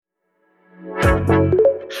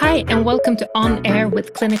Hi, and welcome to On Air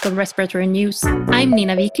with Clinical Respiratory News. I'm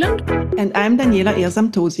Nina Wiklund. And I'm Daniela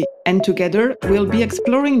Erzam-Tosi. And together we'll be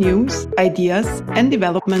exploring news, ideas, and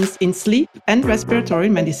developments in sleep and respiratory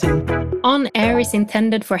medicine. On Air is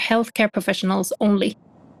intended for healthcare professionals only.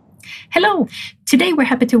 Hello! Today we're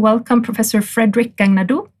happy to welcome Professor Frédéric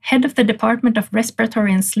Gagnadou, Head of the Department of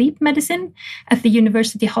Respiratory and Sleep Medicine at the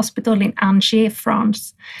University Hospital in Angers,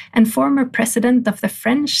 France, and former president of the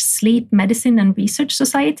French Sleep Medicine and Research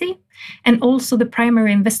Society, and also the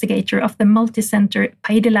primary investigator of the multi-center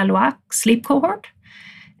Pays de la Loire sleep cohort,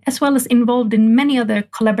 as well as involved in many other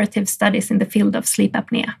collaborative studies in the field of sleep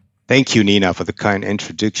apnea. Thank you, Nina, for the kind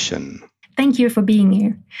introduction. Thank you for being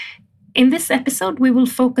here. In this episode, we will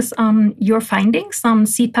focus on your findings on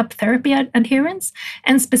CPAP therapy adherence,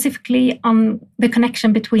 and specifically on the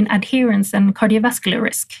connection between adherence and cardiovascular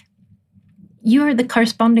risk. You are the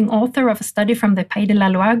corresponding author of a study from the Pays de la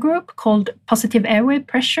Loire group called Positive Airway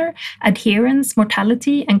Pressure, Adherence,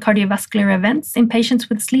 Mortality, and Cardiovascular Events in Patients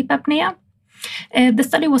with Sleep Apnea. The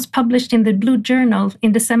study was published in the Blue Journal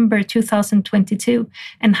in December 2022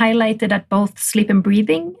 and highlighted at both Sleep and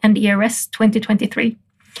Breathing and ERS 2023.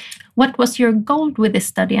 What was your goal with this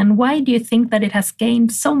study, and why do you think that it has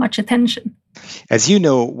gained so much attention? As you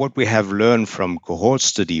know, what we have learned from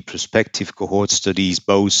prospective cohort studies,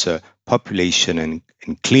 both population and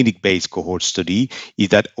clinic-based cohort study, is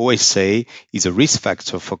that OSA is a risk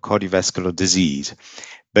factor for cardiovascular disease.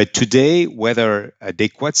 But today, whether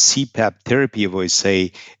adequate CPAP therapy of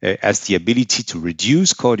OSA has the ability to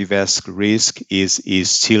reduce cardiovascular risk is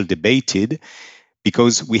still debated,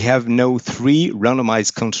 because we have now 3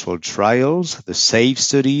 randomized controlled trials, the SAVE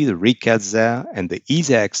study, the RICAZA, and the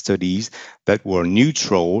ISAC studies that were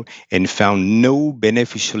neutral and found no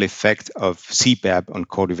beneficial effect of CPAP on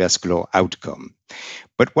cardiovascular outcome.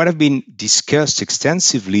 But what have been discussed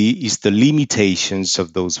extensively is the limitations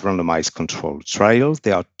of those randomized controlled trials.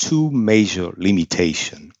 There are 2 major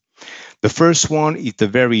limitations. The first one is the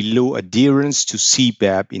very low adherence to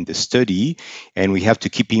CPAP in the study, and we have to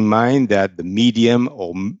keep in mind that the median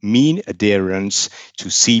or mean adherence to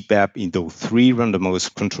CPAP in those 3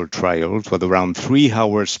 randomized controlled trials was around 3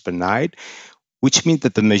 hours per night, which means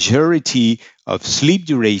that the majority of sleep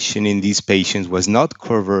duration in these patients was not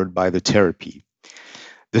covered by the therapy.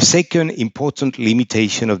 The second important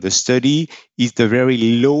limitation of the study is the very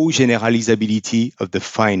low generalizability of the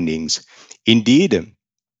findings. Indeed,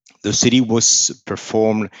 the study was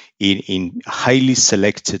performed in highly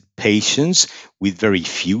selected patients with very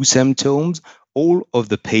few symptoms. All of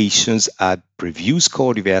the patients had previous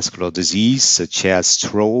cardiovascular disease, such as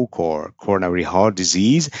stroke or coronary heart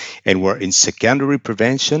disease, and were in secondary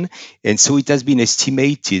prevention. And so it has been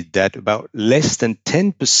estimated that about less than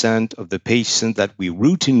 10% of the patients that we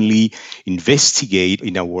routinely investigate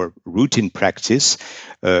in our routine practice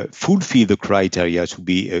fulfill the criteria to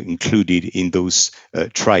be included in those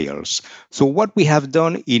trials. So what we have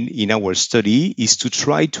done in our study is to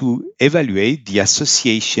try to evaluate the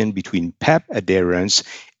association between PAP adherence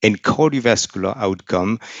and cardiovascular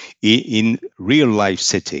outcome in real-life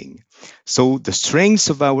setting. So the strength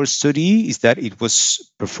of our study is that it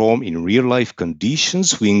was performed in real-life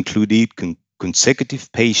conditions. We included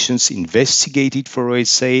consecutive patients investigated for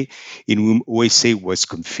OSA, in whom OSA was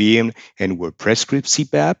confirmed and were prescribed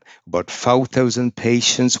CPAP. About 5,000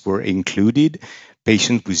 patients were included,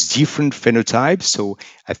 patients with different phenotypes. So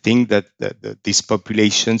I think that these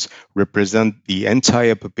populations represent the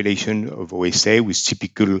entire population of OSA with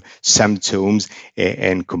typical symptoms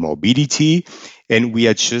and comorbidity. And we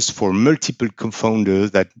adjust for multiple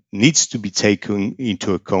confounders that needs to be taken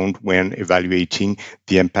into account when evaluating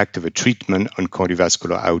the impact of a treatment on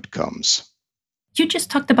cardiovascular outcomes. You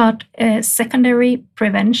just talked about secondary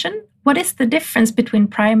prevention. What is the difference between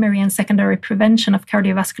primary and secondary prevention of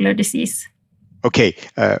cardiovascular disease? Okay,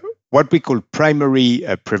 what we call primary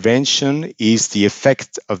prevention is the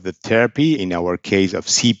effect of the therapy, in our case of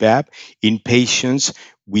CPAP, in patients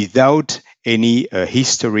without any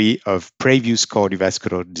history of previous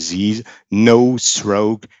cardiovascular disease, no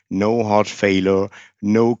stroke, no heart failure,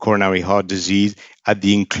 no coronary heart disease at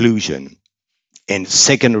the inclusion. And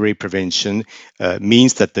secondary prevention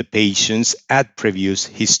means that the patients had previous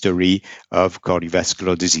history of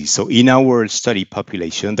cardiovascular disease. So in our study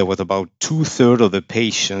population, there was about 2/3 of the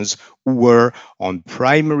patients who were on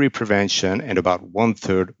primary prevention and about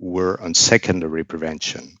 1/3 were on secondary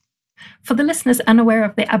prevention. For the listeners unaware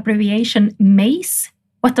of the abbreviation MACE,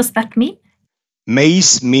 what does that mean?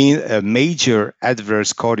 MACE means a major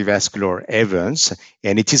adverse cardiovascular events,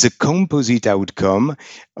 and it is a composite outcome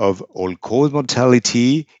of all-cause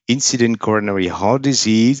mortality, incident coronary heart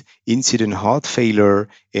disease, incident heart failure,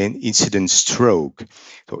 and incident stroke.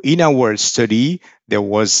 So in our study, there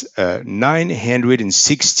was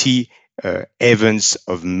 960 events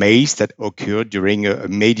of MACE that occurred during a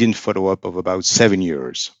median follow-up of about 7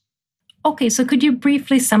 years. Okay, so could you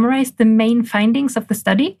briefly summarize the main findings of the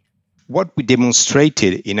study? What we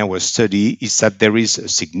demonstrated in our study is that there is a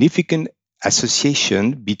significant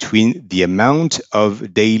association between the amount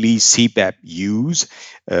of daily CPAP use,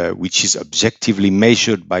 which is objectively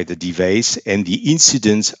measured by the device, and the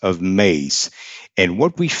incidence of MACE. And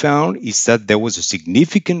what we found is that there was a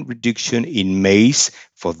significant reduction in MACE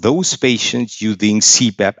for those patients using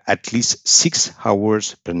CPAP at least 6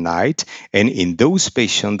 hours per night. And in those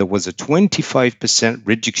patients, there was a 25%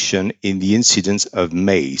 reduction in the incidence of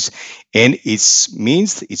MACE. And it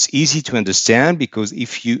means it's easy to understand, because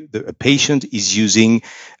if a patient is using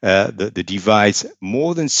the device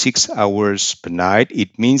more than 6 hours per night,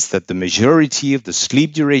 it means that the majority of the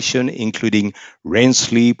sleep duration, including REM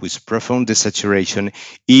sleep with profound desaturation,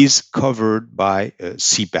 is covered by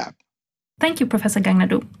CPAP. Thank you, Professor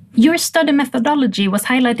Gagnadou. Your study methodology was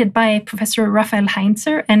highlighted by Professor Raphael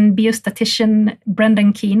Heinzer and biostatician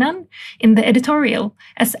Brendan Keenan in the editorial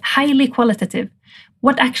as highly qualitative.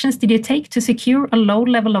 What actions did you take to secure a low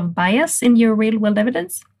level of bias in your real-world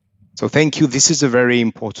evidence? So thank you. This is a very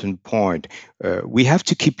important point. We have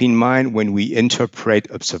to keep in mind when we interpret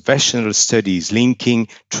observational studies linking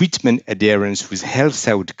treatment adherence with health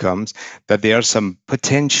outcomes that there are some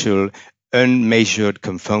potential unmeasured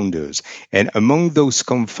confounders. And among those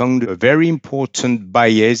confounders, a very important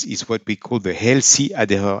bias is what we call the healthy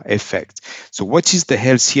adherer effect. So what is the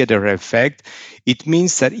healthy adherer effect? It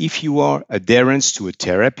means that if you are adherent to a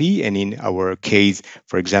therapy, and in our case,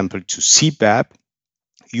 for example, to CPAP,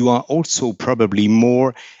 you are also probably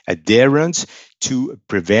more adherent to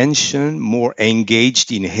prevention, more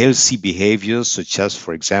engaged in healthy behaviors, such as,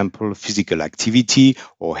 for example, physical activity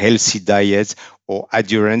or healthy diet, or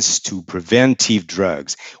adherence to preventive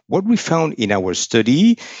drugs. What we found in our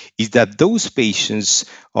study is that those patients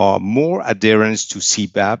are more adherent to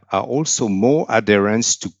CPAP, are also more adherent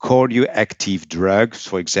to cardioactive drugs,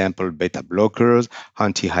 for example, beta blockers,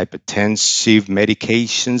 antihypertensive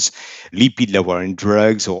medications, lipid-lowering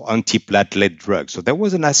drugs, or antiplatelet drugs. So there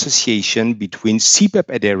was an association between CPAP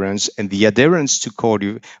adherence and the adherence to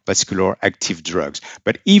cardiovascular active drugs.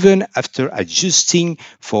 But even after adjusting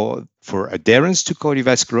for adherence to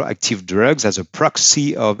cardiovascular active drugs as a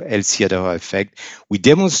proxy of healthy adherer effect, we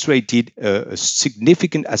demonstrated a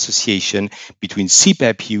significant association between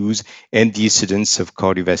CPAP use and the incidence of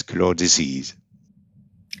cardiovascular disease.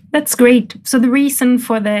 That's great. So the reason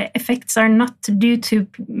for the effects are not due to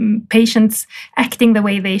patients acting the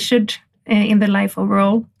way they should in their life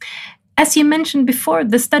overall. As you mentioned before,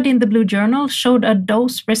 the study in the Blue Journal showed a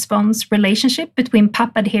dose-response relationship between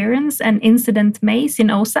PAP adherence and incident MACE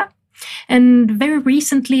in OSA. And very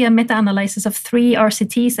recently, a meta-analysis of 3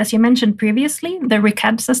 RCTs, as you mentioned previously, the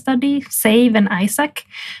RICADSA study, SAVE and ISAC,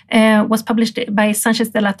 was published by Sanchez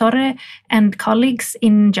de la Torre and colleagues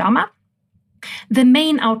in JAMA. The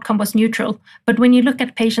main outcome was neutral, but when you look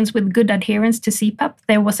at patients with good adherence to CPAP,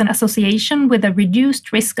 there was an association with a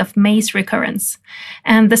reduced risk of MACE recurrence.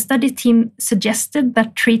 And the study team suggested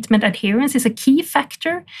that treatment adherence is a key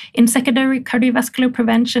factor in secondary cardiovascular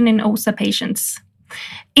prevention in OSA patients.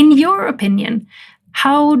 In your opinion,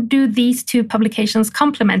 how do these 2 publications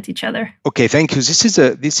complement each other? Okay, thank you.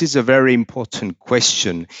 This is a very important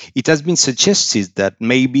question. It has been suggested that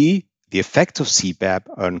maybe the effect of CPAP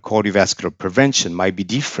on cardiovascular prevention might be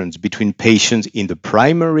different between patients in the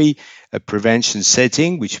primary prevention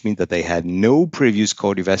setting, which means that they had no previous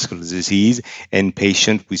cardiovascular disease, and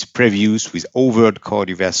patients with overt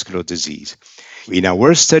cardiovascular disease. In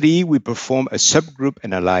our study, we performed a subgroup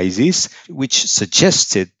analysis which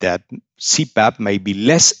suggested that CPAP may be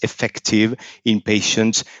less effective in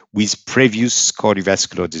patients with previous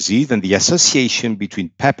cardiovascular disease, and the association between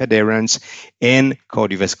PAP adherence and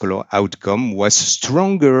cardiovascular outcome was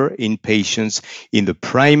stronger in patients in the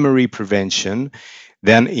primary prevention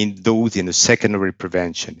than in those in the secondary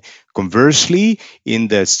prevention. Conversely, in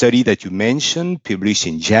the study that you mentioned, published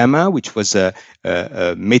in JAMA, which was a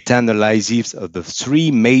meta-analysis of the 3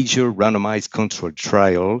 major randomized controlled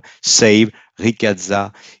trials, SAVE,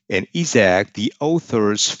 RICADSA, and ISAC, the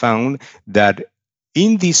authors found that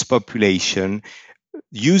in this population,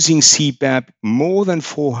 using CPAP more than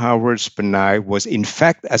 4 hours per night was in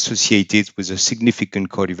fact associated with a significant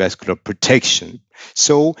cardiovascular protection.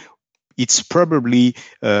 So it's probably,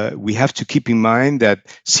 we have to keep in mind that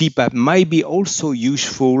CPAP might be also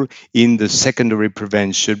useful in the secondary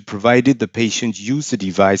prevention, provided the patient use the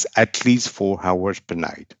device at least 4 hours per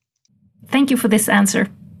night. Thank you for this answer.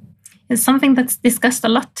 Something that's discussed a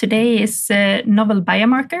lot today is novel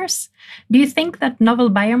biomarkers. Do you think that novel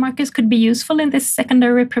biomarkers could be useful in this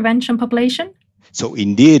secondary prevention population? So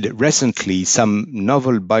indeed, recently, some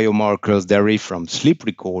novel biomarkers derived from sleep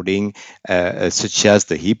recording, such as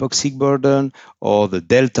the hypoxic burden or the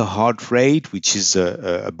delta heart rate, which is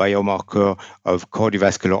a biomarker of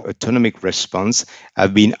cardiovascular autonomic response,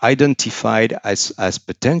 have been identified as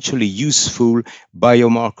potentially useful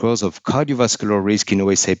biomarkers of cardiovascular risk in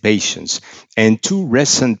OSA patients. And 2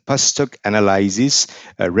 recent post-hoc analyses,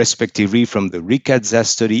 respectively from the RICADSA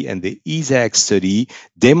study and the ISAAC study,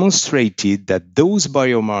 demonstrated that those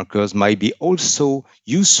biomarkers might be also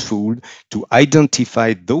useful to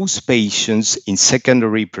identify those patients in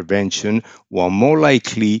secondary prevention who are more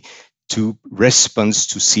likely to respond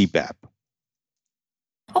to CPAP.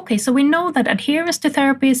 Okay, so we know that adherence to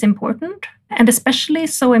therapy is important, and especially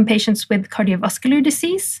so in patients with cardiovascular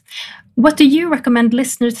disease. What do you recommend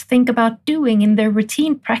listeners think about doing in their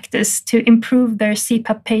routine practice to improve their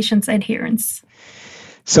CPAP patients' adherence?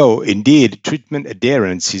 So indeed, treatment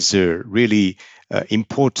adherence is a really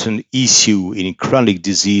important issue in chronic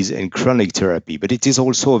disease and chronic therapy, but it is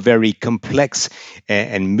also a very complex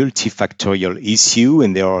and multifactorial issue,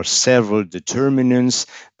 and there are several determinants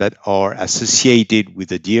that are associated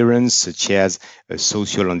with adherence, such as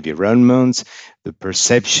social environment, the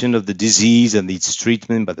perception of the disease and its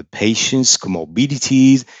treatment by the patients,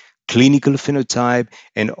 comorbidities, clinical phenotype,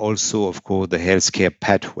 and also, of course, the healthcare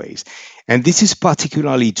pathways. And this is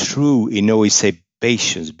particularly true in OSA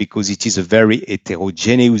patients because it is a very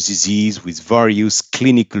heterogeneous disease with various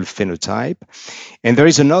clinical phenotype. And there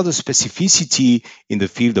is another specificity in the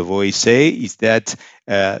field of OSA is that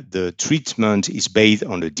the treatment is based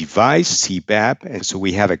on a device, CPAP, and so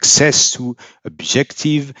we have access to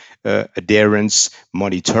objective adherence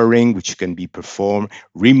monitoring, which can be performed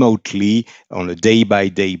remotely on a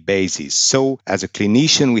day-by-day basis. So as a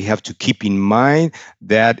clinician, we have to keep in mind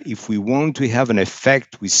that if we want to have an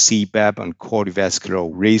effect with CPAP on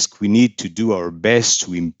cardiovascular risk, we need to do our best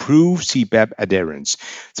to improve CPAP adherence.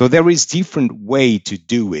 So there is different ways to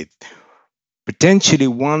do it. Potentially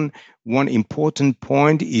one important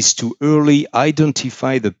point is to early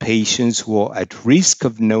identify the patients who are at risk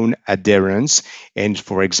of known adherence, and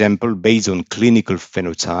for example, based on clinical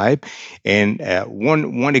phenotype. And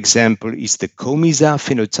one example is the COMISA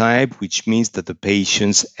phenotype, which means that the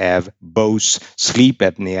patients have both sleep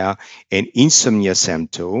apnea and insomnia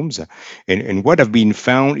symptoms. And what have been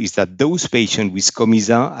found is that those patients with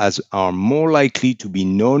COMISA are more likely to be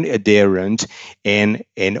non-adherent and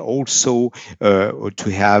also to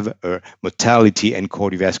have mortality and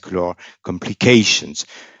cardiovascular complications.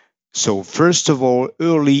 So first of all,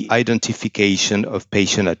 early identification of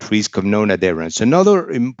patient at risk of non-adherence. Another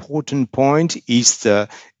important point is that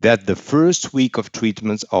the first week of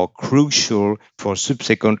treatments are crucial for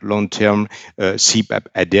subsequent long-term CPAP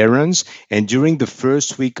adherence. And during the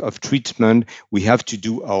first week of treatment, we have to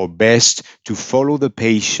do our best to follow the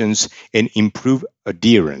patients and improve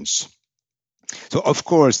adherence. So, of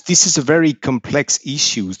course, this is a very complex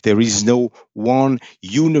issue. There is no one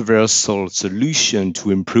universal solution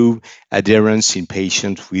to improve adherence in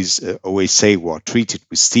patients with OSA who are treated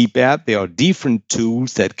with CPAP. There are different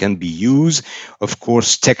tools that can be used. Of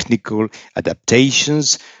course, technical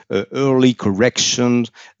adaptations, early correction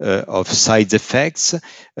of side effects.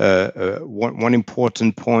 One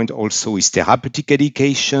important point also is therapeutic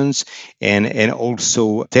educations and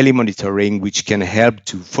also telemonitoring, which can help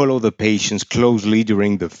to follow the patients closely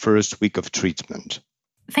during the first week of treatment.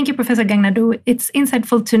 Thank you, Professor Gagnaudou. It's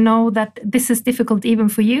insightful to know that this is difficult even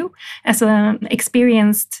for you as an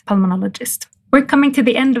experienced pulmonologist. We're coming to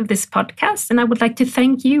the end of this podcast, and I would like to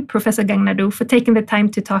thank you, Professor Gagnaudou, for taking the time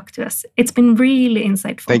to talk to us. It's been really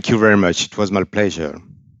insightful. Thank you very much. It was my pleasure.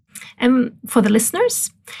 And for the listeners,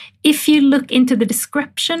 if you look into the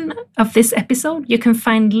description of this episode, you can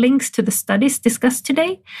find links to the studies discussed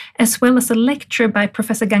today, as well as a lecture by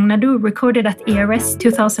Professor Gagnaudou recorded at ERS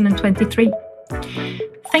 2023.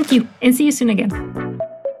 Thank you, and see you soon again.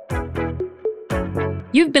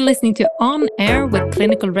 You've been listening to On Air with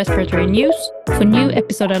Clinical Respiratory News. For new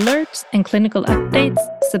episode alerts and clinical updates,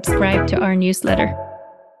 subscribe to our newsletter.